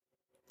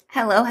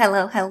Hello,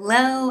 hello,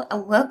 hello.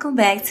 Welcome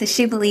back to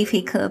She Believe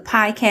He Could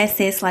podcast.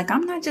 Sis,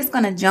 I'm not just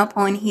going to jump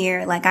on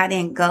here like I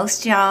didn't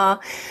ghost y'all.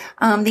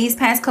 These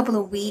past couple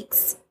of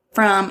weeks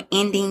from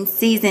ending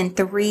season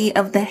 3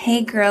 of the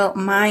Hey Girl,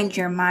 Mind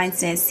Your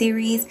Mindset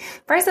series.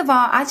 First of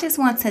all, I just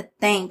want to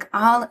thank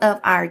all of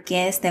our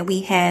guests that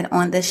we had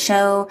on the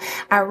show.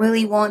 I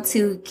really want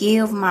to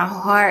give my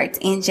heart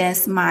and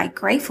just my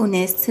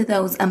gratefulness to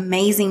those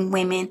amazing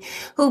women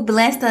who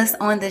blessed us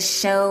on the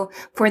show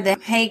for the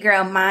Hey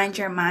Girl, Mind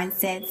Your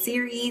Mindset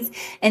series.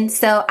 And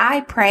so I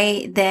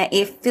pray that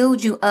it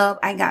filled you up.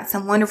 I got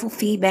some wonderful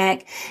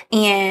feedback,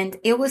 and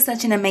it was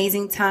such an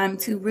amazing time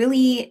to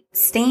really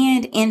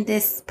stand in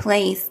this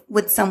place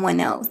with someone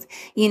else.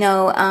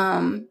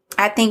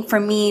 I think for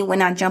me,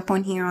 when I jump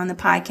on here on the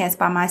podcast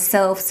by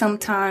myself,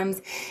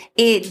 sometimes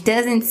it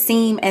doesn't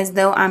seem as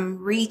though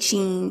I'm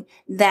reaching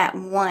that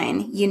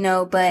one,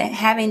 but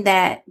having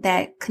that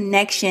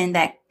connection,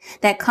 that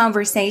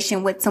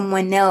conversation with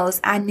someone else,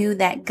 I knew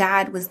that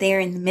God was there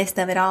in the midst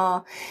of it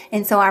all.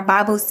 And so our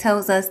Bible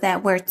tells us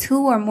that where 2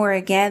 or more are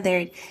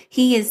gathered,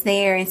 He is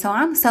there. And so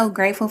I'm so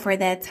grateful for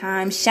that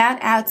time. Shout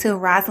out to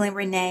Rosalind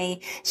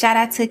Renee. Shout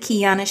out to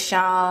Kiana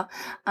Shaw.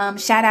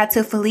 Shout out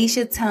to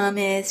Felicia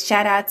Thomas.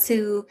 Shout out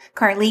to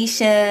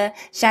Carlisha.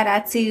 Shout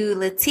out to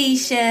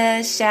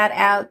Letitia. Shout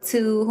out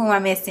to who am I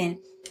missing?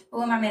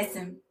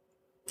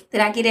 Did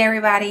I get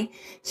everybody?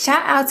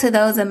 Shout out to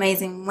those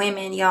amazing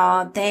women,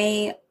 y'all.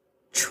 They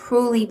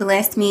truly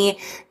blessed me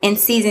in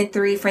season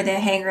 3 for the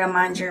Hey Girl,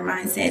 Mind Your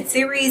Mindset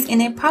series.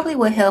 And it probably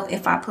would help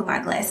if I put my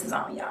glasses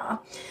on, y'all.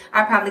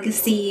 I probably could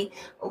see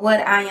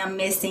what I am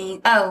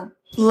missing. Oh,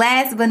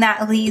 last but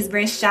not least,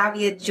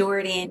 Breshavia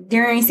Jordan.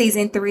 During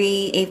season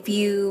 3, if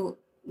you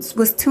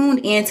was tuned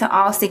into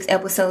all 6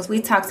 episodes,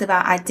 we talked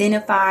about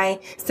identify,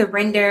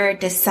 surrender,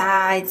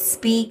 decide,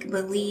 speak,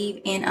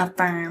 believe, and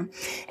affirm.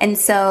 And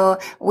so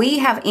we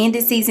have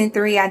ended season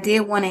 3. I did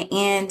want to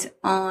end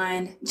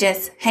on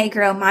just, hey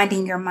girl,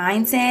 minding your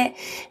mindset.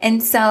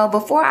 And so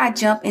before I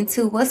jump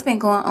into what's been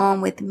going on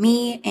with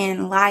me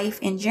and life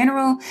in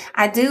general,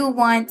 I do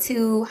want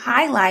to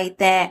highlight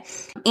that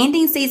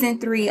ending season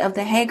 3 of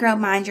the Hey Girl,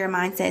 Mind Your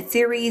Mindset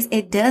series,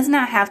 it does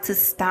not have to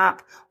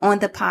stop on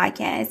the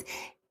podcast.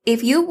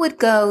 If you would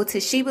go to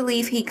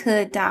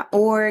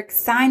shebelievehecould.org,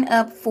 sign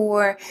up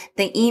for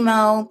the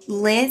email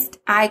list,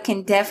 I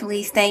can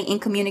definitely stay in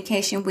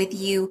communication with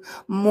you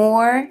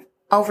more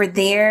over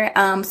there.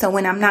 So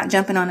when I'm not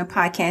jumping on a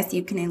podcast,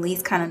 you can at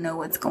least kind of know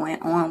what's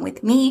going on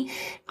with me.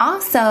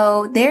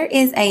 Also, there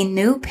is a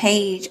new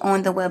page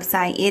on the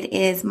website. It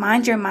is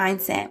Mind Your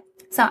Mindset.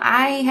 So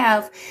I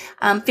have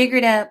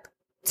figured up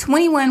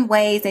 21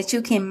 ways that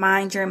you can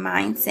mind your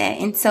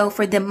mindset. And so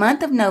for the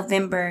month of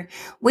November,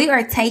 we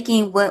are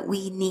taking what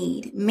we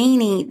need,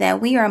 meaning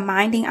that we are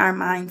minding our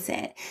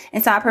mindset.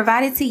 And so I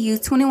provided to you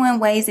 21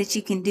 ways that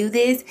you can do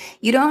this.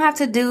 You don't have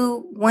to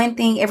do one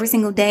thing every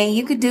single day.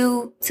 You could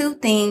do 2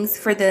 things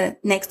for the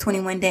next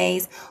 21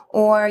 days,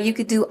 or you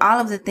could do all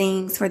of the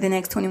things for the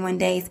next 21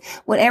 days,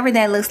 whatever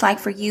that looks like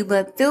for you.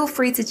 But feel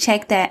free to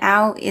check that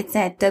out. It's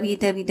at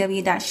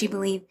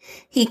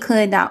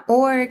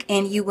www.shebelievehecould.org,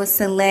 and you will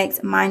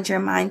select Mind Your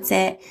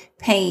Mindset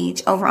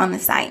page over on the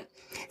site.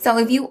 So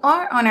if you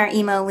are on our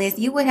email list,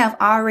 you would have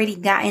already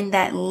gotten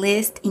that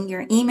list in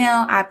your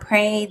email. I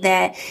pray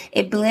that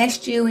it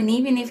blessed you. And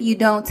even if you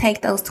don't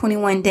take those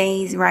 21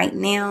 days right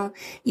now,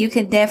 you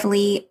could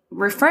definitely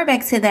refer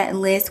back to that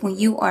list when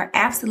you are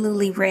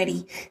absolutely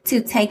ready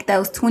to take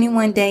those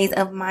 21 days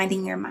of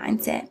minding your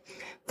mindset.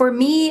 For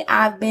me,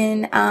 I've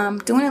been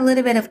doing a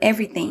little bit of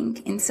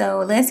everything. And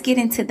so let's get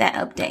into that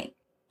update.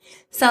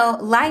 So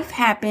life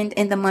happened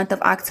in the month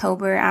of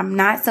October. I'm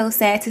not so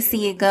sad to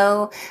see it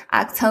go.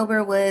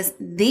 October was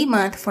the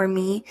month for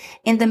me.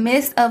 In the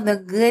midst of the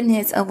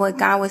goodness of what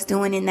God was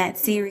doing in that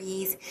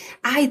series,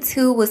 I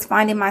too was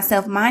finding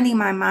myself minding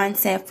my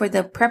mindset for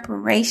the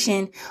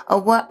preparation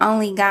of what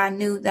only God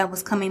knew that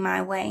was coming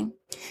my way.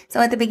 So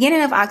at the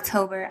beginning of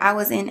October, I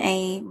was in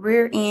a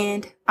rear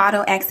end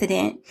auto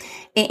accident.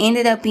 It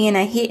ended up being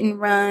a hit and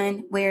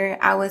run where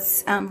I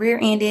was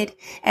rear-ended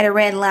at a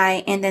red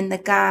light, and then the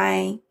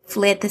guy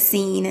fled the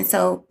scene. And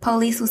so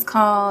police was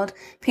called,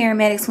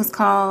 paramedics was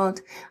called,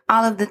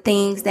 all of the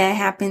things that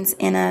happens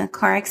in a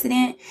car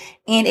accident.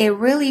 And it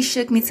really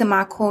shook me to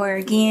my core.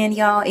 Again,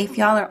 y'all, if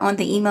y'all are on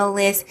the email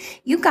list,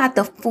 you got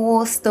the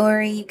full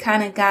story. You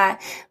kind of got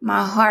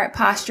my heart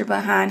posture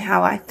behind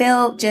how I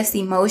felt, just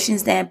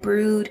emotions that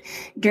brewed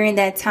during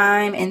that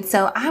time. And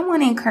so I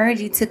want to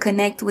encourage you to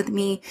connect with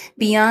me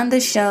beyond the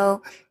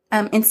show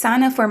and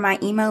sign up for my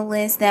email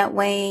list. That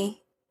way,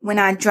 when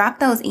I drop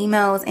those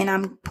emails and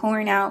I'm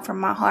pouring out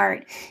from my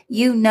heart,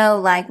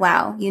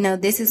 wow,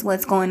 this is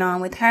what's going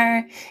on with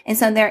her. And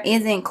so there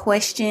isn't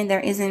question.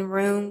 There isn't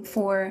room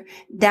for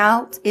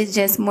doubt. It's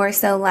just more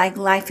so like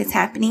life is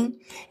happening.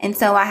 And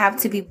so I have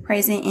to be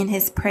present in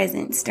His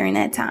presence during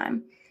that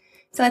time.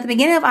 So at the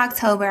beginning of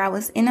October, I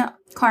was in a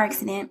car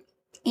accident.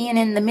 And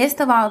in the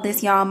midst of all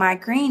this, y'all, my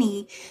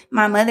granny,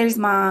 my mother's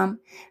mom,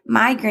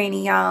 my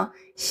granny, y'all,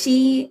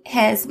 she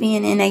has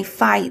been in a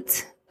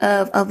fight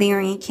of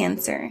ovarian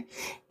cancer.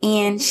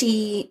 And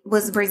she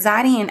was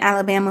residing in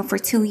Alabama for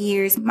 2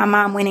 years. My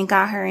mom went and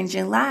got her in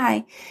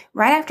July.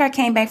 Right after I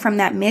came back from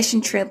that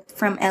mission trip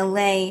from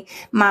LA,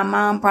 my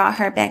mom brought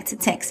her back to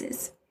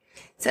Texas.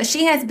 So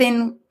she had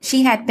been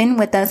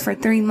with us for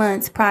 3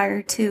 months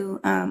prior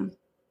to,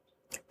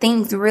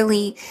 things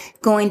really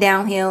going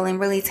downhill and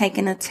really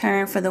taking a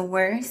turn for the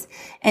worse.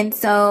 And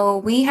so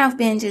we have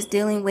been just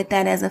dealing with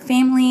that as a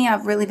family.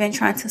 I've really been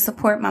trying to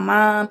support my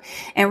mom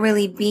and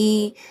really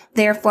be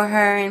there for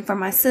her and for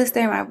my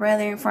sister, my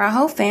brother, and for our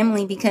whole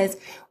family, because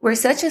we're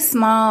such a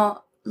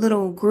small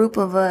little group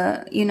of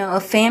a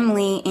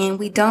family, and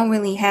we don't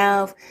really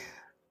have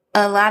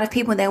a lot of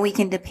people that we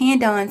can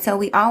depend on. So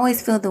we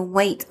always feel the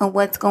weight of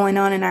what's going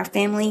on in our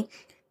family.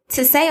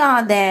 To say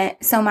all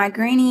that, so my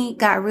granny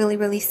got really,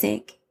 really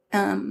sick.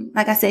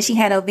 Like I said, she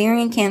had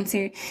ovarian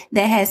cancer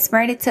that had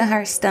spread to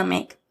her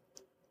stomach,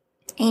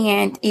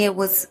 and it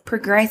was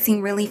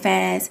progressing really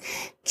fast.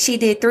 She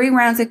did 3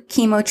 rounds of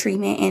chemo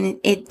treatment, and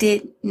it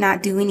did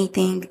not do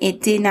anything.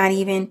 It did not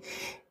even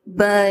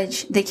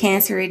budge the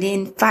cancer. It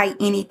didn't fight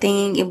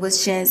anything. It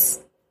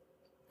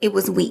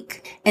was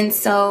weak. And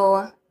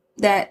so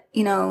that,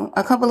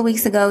 a couple of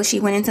weeks ago, she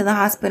went into the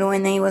hospital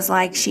and they was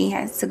like, she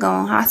has to go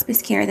on hospice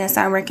care. That's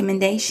our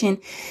recommendation.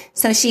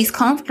 So she's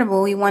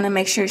comfortable. We want to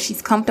make sure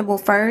she's comfortable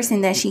first,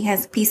 and that she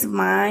has peace of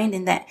mind,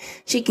 and that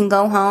she can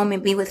go home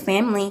and be with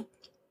family,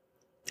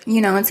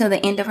 until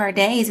the end of her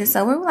days. And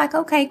so we were like,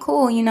 okay,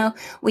 cool.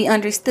 We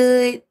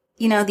understood,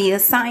 the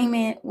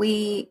assignment.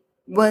 We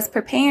was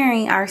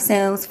preparing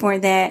ourselves for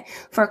that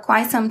for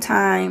quite some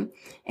time.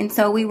 And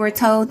so we were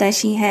told that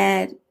she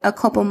had a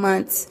couple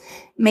months,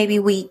 maybe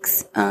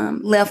weeks,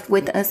 left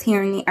with us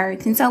here on the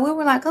earth. And so we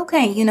were like,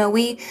 okay,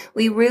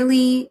 we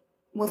really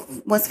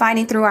was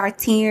fighting through our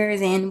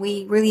tears, and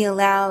we really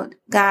allowed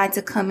God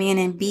to come in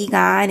and be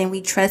God, and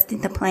we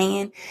trusted the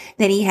plan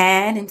that he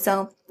had. And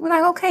so we're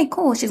like, okay,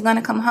 cool. She's going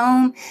to come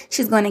home.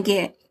 She's going to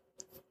get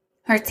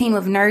her team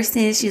of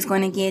nurses. She's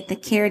going to get the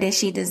care that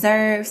she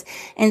deserves.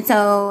 And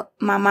so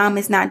my mom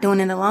is not doing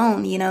it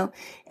alone,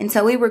 And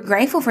so we were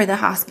grateful for the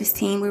hospice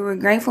team. We were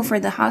grateful for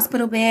the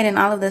hospital bed and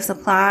all of the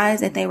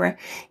supplies that they were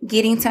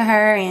getting to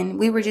her. And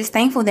we were just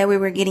thankful that we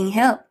were getting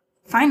help.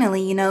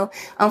 Finally,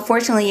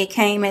 unfortunately it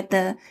came at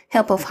the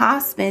help of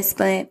hospice,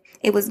 but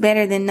it was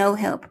better than no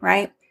help,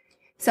 right?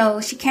 So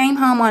she came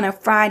home on a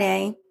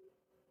Friday,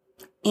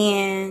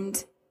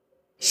 and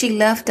she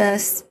left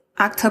us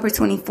October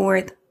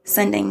 24th,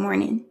 Sunday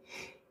morning.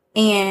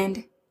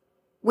 And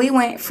we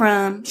went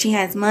from, she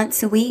has months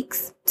to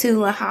weeks,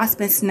 to a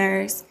hospice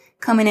nurse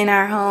coming in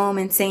our home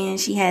and saying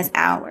she has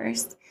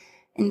hours.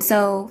 And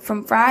so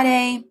from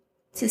Friday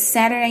to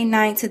Saturday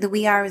night to the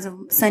wee hours of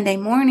Sunday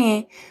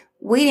morning,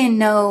 we didn't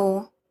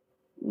know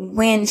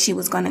when she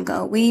was going to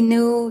go. We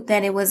knew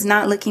that it was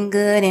not looking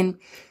good, and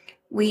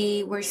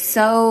we were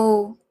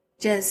so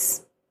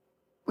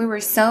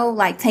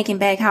taken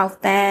back how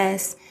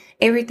fast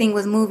everything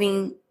was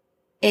moving.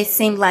 It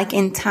seemed like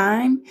in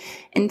time.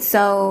 And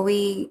so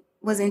we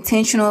was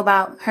intentional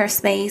about her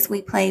space.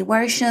 We played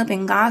worship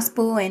and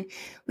gospel, and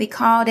we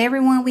called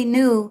everyone we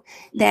knew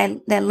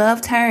that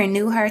loved her and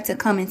knew her to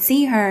come and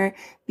see her,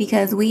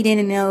 because we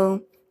didn't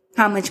know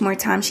how much more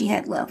time she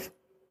had left.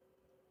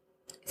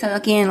 So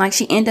again,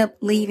 she ended up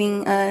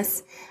leaving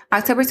us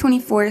October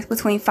 24th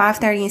between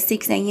 5:30 and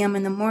 6 a.m.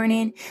 in the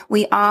morning.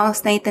 We all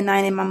stayed the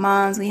night at my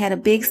mom's. We had a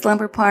big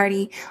slumber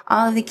party,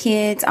 all of the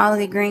kids, all of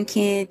the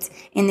grandkids,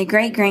 and the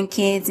great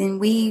grandkids. And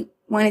we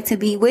wanted to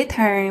be with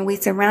her, and we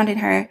surrounded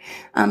her,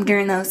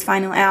 during those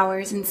final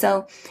hours. And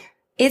so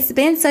it's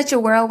been such a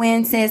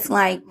whirlwind, sis.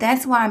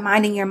 That's why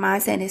minding your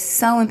mindset is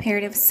so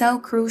imperative, so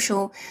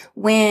crucial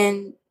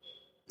when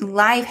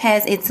life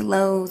has its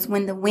lows,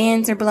 when the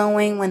winds are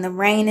blowing, when the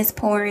rain is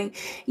pouring.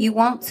 You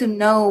want to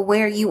know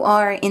where you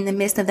are in the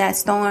midst of that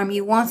storm.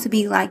 You want to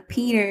be like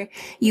Peter.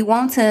 You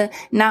want to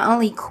not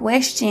only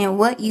question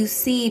what you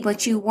see,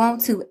 but you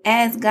want to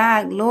ask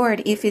God,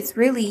 Lord, if it's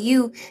really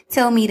you,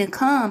 tell me to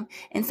come.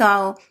 And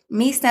so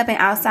me stepping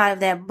outside of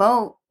that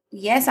boat,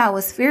 yes, I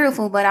was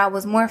fearful, but I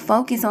was more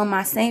focused on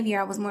my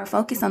Savior. I was more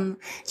focused on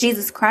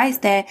Jesus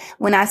Christ, that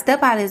when I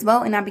step out of this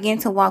boat and I begin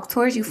to walk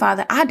towards you,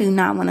 Father, I do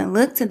not want to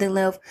look to the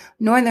left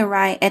nor the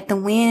right at the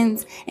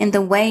winds and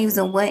the waves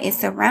of what is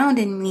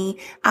surrounding me.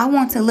 I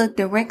want to look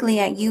directly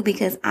at you,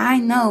 because I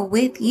know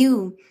with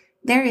you,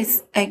 there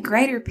is a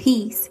greater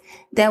peace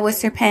that will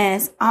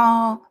surpass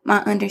all my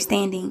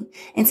understanding.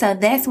 And so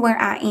that's where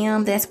I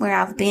am. That's where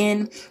I've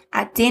been.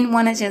 I didn't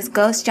want to just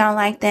ghost y'all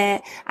like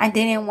that. I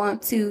didn't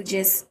want to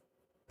just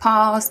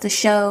pause the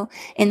show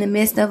in the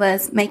midst of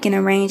us making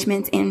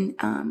arrangements and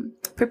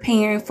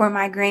preparing for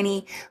my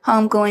granny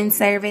homegoing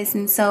service.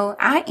 And so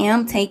I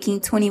am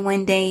taking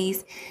 21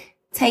 days,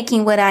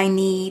 taking what I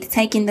need,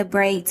 taking the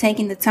break,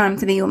 taking the time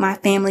to be with my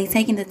family,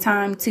 taking the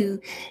time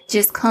to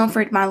just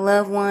comfort my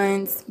loved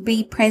ones,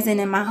 be present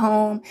in my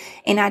home.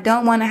 And I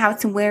don't want to have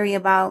to worry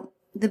about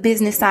the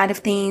business side of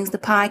things, the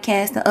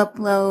podcast, the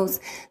uploads,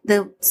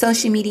 the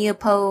social media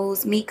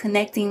posts, me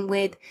connecting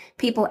with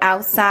people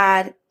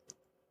outside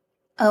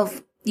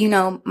of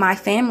my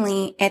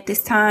family at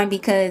this time,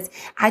 because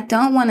I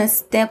don't want to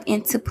step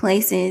into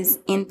places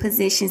in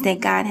positions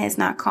that God has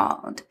not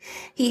called.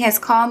 He has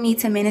called me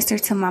to minister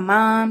to my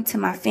mom, to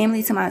my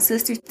family, to my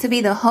sisters, to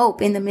be the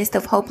hope in the midst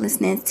of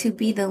hopelessness, to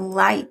be the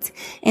light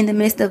in the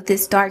midst of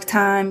this dark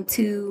time,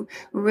 to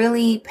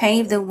really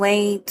pave the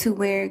way to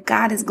where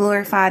God is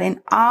glorified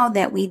in all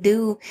that we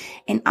do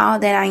and all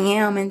that I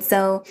am. And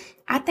so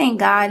I thank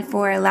God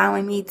for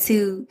allowing me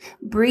to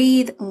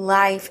breathe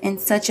life in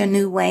such a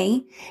new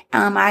way.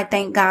 I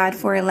thank God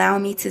for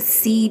allowing me to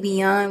see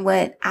beyond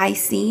what I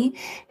see.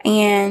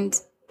 And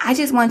I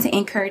just want to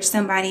encourage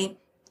somebody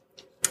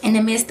in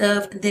the midst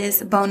of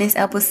this bonus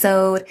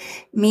episode,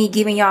 me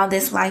giving y'all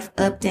this life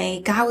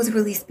update. God was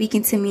really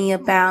speaking to me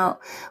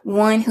about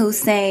one who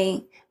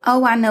say,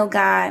 "Oh, I know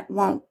God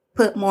won't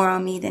put more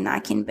on me than I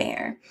can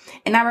bear."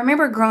 And I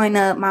remember growing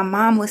up, my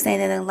mom would say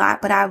that a lot,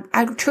 but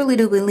I truly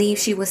do believe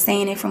she was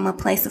saying it from a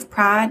place of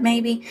pride,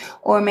 maybe,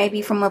 or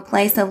maybe from a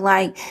place of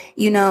like,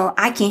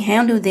 I can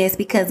handle this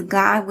because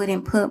God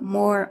wouldn't put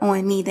more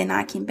on me than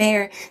I can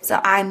bear.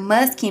 So I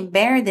can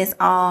bear this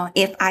all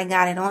if I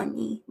got it on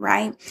me,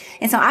 right?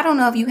 And so I don't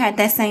know if you had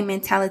that same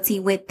mentality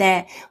with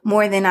that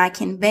more than I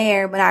can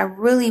bear, but I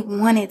really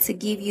wanted to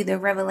give you the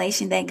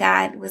revelation that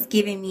God was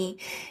giving me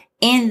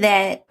in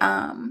that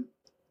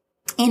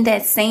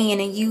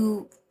saying, and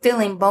you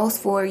feeling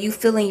boastful, or you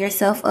filling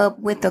yourself up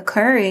with the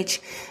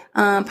courage,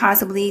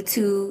 possibly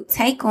to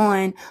take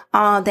on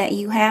all that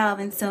you have.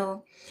 And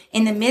so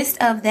in the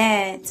midst of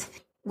that,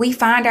 we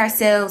find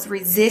ourselves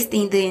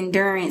resisting the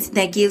endurance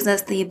that gives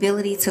us the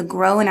ability to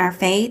grow in our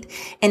faith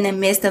in the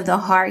midst of the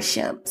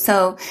hardship.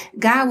 So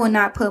God will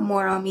not put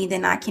more on me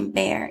than I can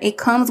bear. It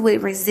comes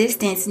with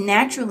resistance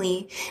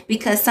naturally,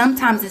 because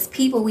sometimes as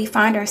people, we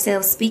find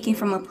ourselves speaking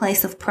from a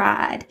place of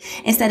pride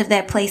instead of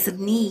that place of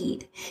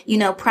need.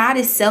 Pride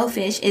is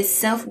selfish, it's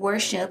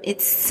self-worship,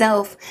 it's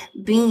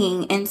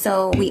self-being. And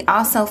so we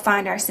also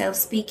find ourselves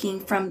speaking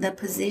from the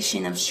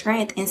position of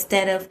strength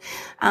instead of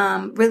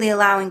really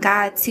allowing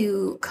God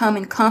to come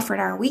and comfort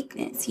our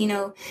weakness.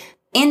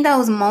 In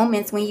those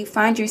moments when you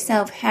find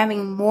yourself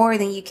having more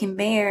than you can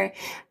bear,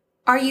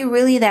 are you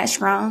really that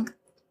strong?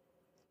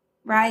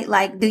 Right?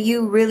 Like, do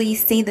you really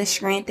see the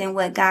strength in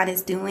what God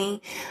is doing?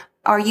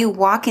 Are you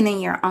walking in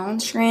your own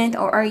strength,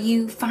 or are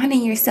you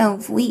finding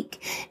yourself weak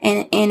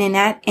and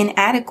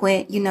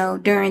inadequate,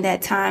 during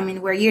that time,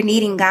 and where you're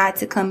needing God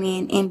to come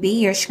in and be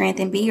your strength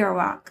and be your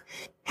rock?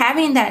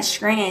 Having that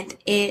strength,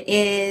 it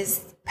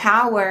is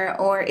power,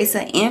 or it's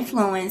an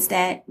influence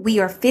that we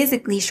are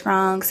physically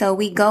strong. So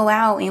we go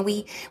out and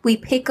we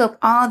pick up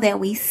all that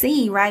we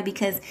see, right?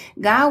 Because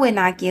God would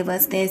not give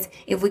us this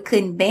if we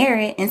couldn't bear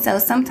it. And so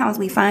sometimes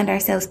we find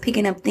ourselves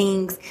picking up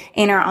things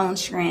in our own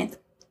strength.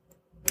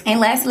 And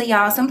lastly,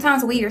 y'all,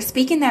 sometimes we are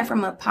speaking that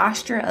from a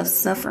posture of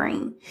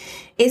suffering.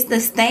 It's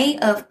the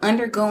state of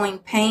undergoing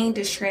pain,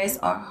 distress,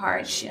 or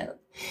hardship.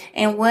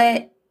 And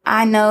what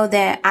I know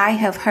that I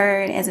have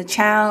heard as a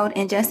child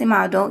and just in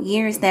my adult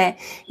years that,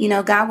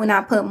 God will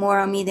not put more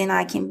on me than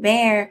I can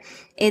bear.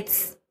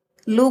 It's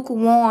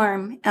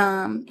lukewarm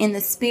in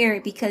the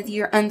spirit, because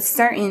you're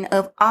uncertain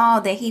of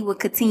all that He will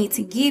continue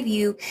to give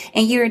you,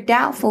 and you're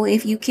doubtful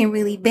if you can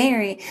really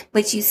bear it.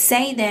 But you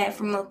say that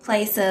from a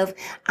place of,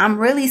 I'm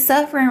really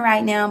suffering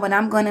right now, but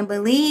I'm going to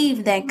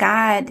believe that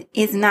God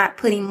is not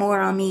putting more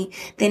on me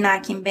than I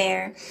can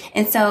bear.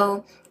 And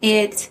so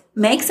it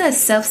makes us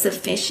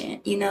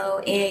self-sufficient.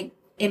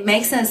 It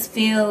makes us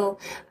feel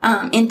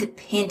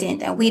independent,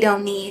 that we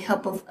don't need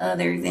help of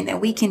others, and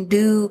that we can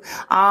do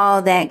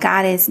all that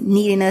God is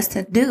needing us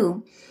to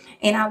do.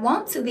 And I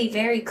want to be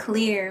very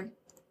clear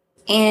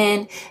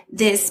in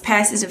this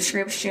passage of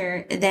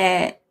scripture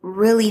that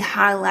really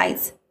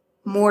highlights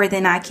more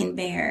than I can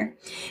bear.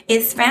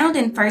 It's found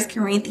in 1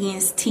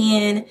 Corinthians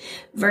 10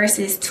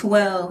 verses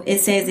 12.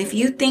 It says, "If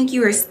you think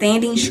you are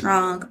standing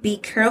strong, be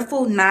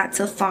careful not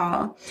to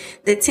fall.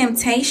 The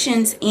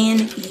temptations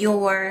in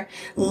your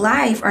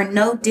life are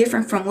no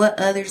different from what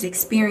others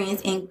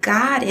experience, and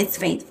God is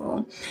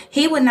faithful.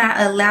 He will not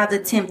allow the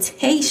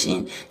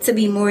temptation to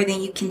be more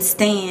than you can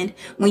stand.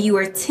 When you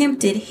are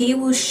tempted, He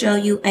will show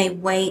you a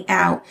way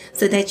out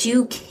so that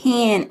you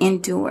can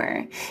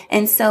endure."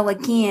 And so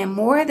again,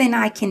 more than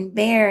I can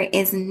bear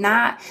is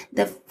not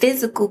the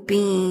physical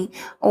being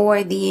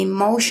or the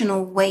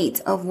emotional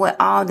weight of what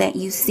all that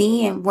you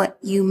see and what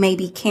you may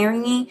be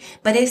carrying,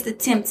 but it's the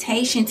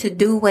temptation to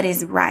do what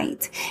is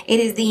right. It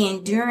is the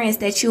endurance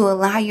that you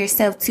allow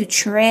yourself to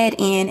tread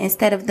in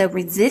instead of the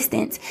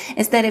resistance,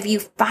 instead of you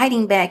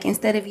fighting back,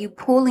 instead of you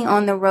pulling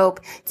on the rope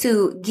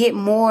to get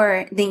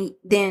more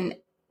than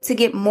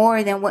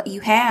what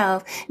you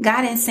have.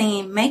 God is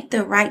saying, make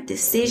the right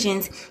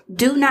decisions.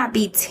 Do not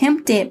be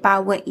tempted by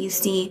what you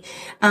see.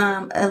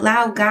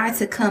 Allow God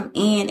to come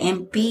in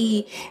and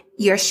be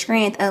your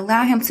strength.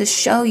 Allow him to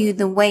show you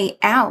the way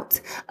out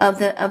of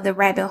the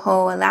rabbit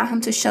hole. Allow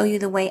him to show you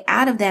the way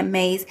out of that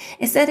maze.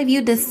 Instead of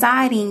you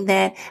deciding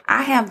that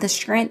I have the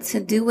strength to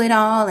do it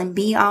all and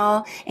be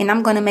all, and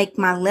I'm going to make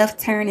my left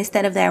turn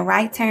instead of that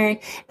right turn.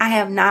 I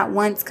have not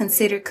once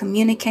considered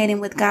communicating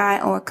with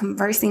God or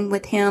conversing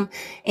with him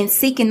and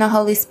seeking the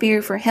Holy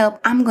Spirit for help.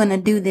 I'm going to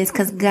do this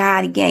because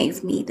God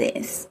gave me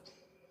this.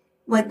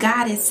 What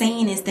God is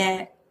saying is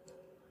that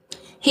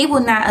he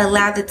will not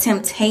allow the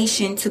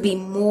temptation to be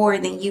more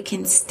than you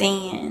can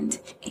stand.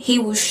 He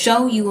will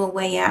show you a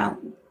way out.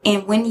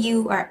 And when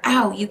you are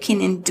out, you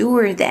can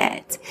endure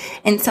that.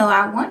 And so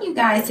I want you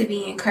guys to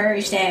be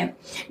encouraged that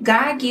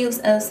God gives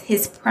us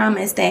his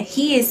promise that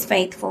he is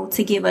faithful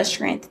to give us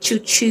strength to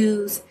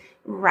choose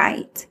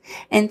right.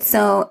 And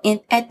so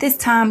at this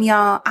time,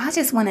 y'all, I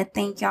just want to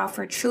thank y'all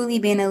for truly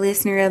being a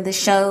listener of the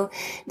show.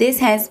 This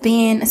has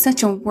been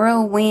such a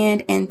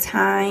whirlwind in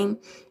time.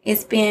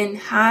 It's been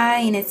high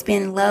and it's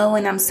been low,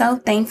 and I'm so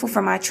thankful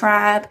for my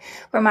tribe,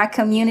 for my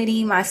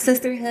community, my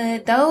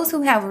sisterhood, those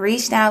who have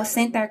reached out,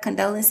 sent their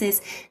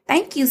condolences.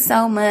 Thank you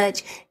so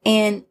much.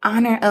 In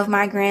honor of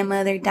my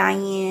grandmother,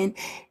 Diane,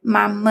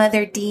 my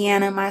mother,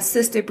 Deanna, my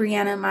sister,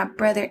 Brianna, my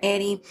brother,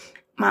 Eddie,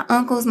 my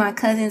uncles, my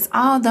cousins,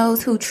 all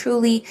those who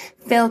truly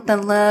felt the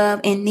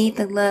love and need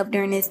the love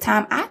during this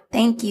time. I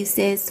thank you,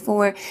 sis,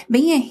 for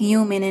being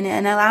human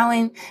and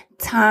allowing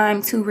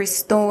time to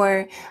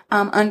restore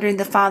under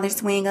the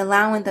Father's wing,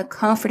 allowing the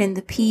comfort and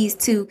the peace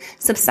to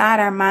subside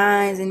our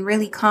minds and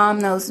really calm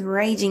those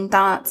raging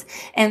thoughts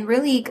and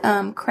really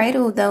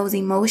cradle those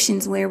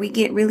emotions where we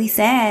get really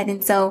sad.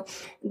 And so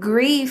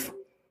grief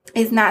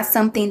is not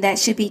something that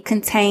should be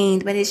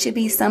contained, but it should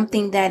be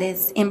something that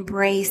is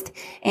embraced,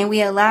 and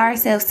we allow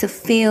ourselves to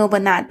feel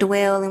but not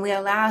dwell, and we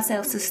allow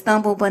ourselves to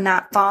stumble but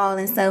not fall.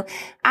 And so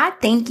I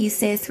thank you,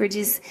 sis, for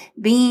just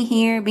being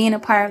here, being a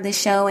part of the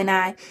show. And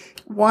I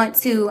want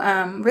to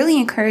really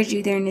encourage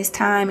you during this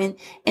time and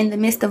in the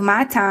midst of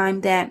my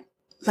time that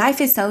life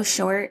is so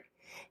short.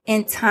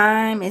 And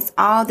time is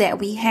all that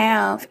we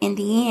have in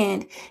the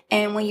end.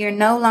 And when you're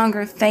no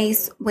longer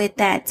faced with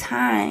that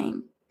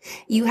time,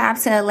 you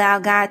have to allow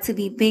God to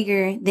be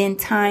bigger than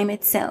time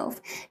itself.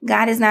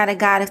 God is not a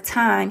God of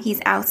time. He's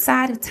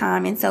outside of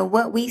time. And so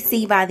what we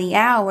see by the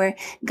hour,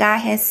 God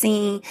has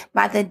seen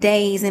by the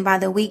days and by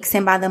the weeks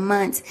and by the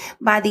months,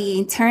 by the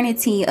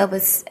eternity of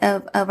us,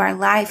 of our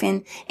life,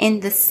 and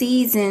in the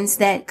seasons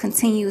that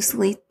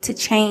continuously to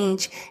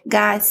change.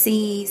 God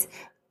sees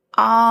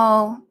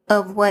all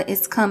of what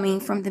is coming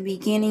from the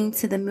beginning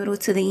to the middle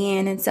to the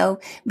end. And so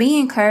be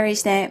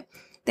encouraged that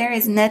there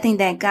is nothing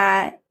that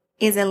God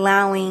is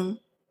allowing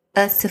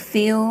us to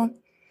feel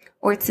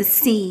or to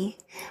see.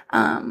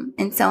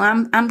 And so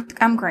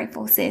I'm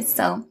grateful, sis.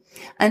 So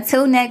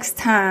until next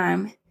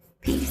time,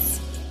 peace.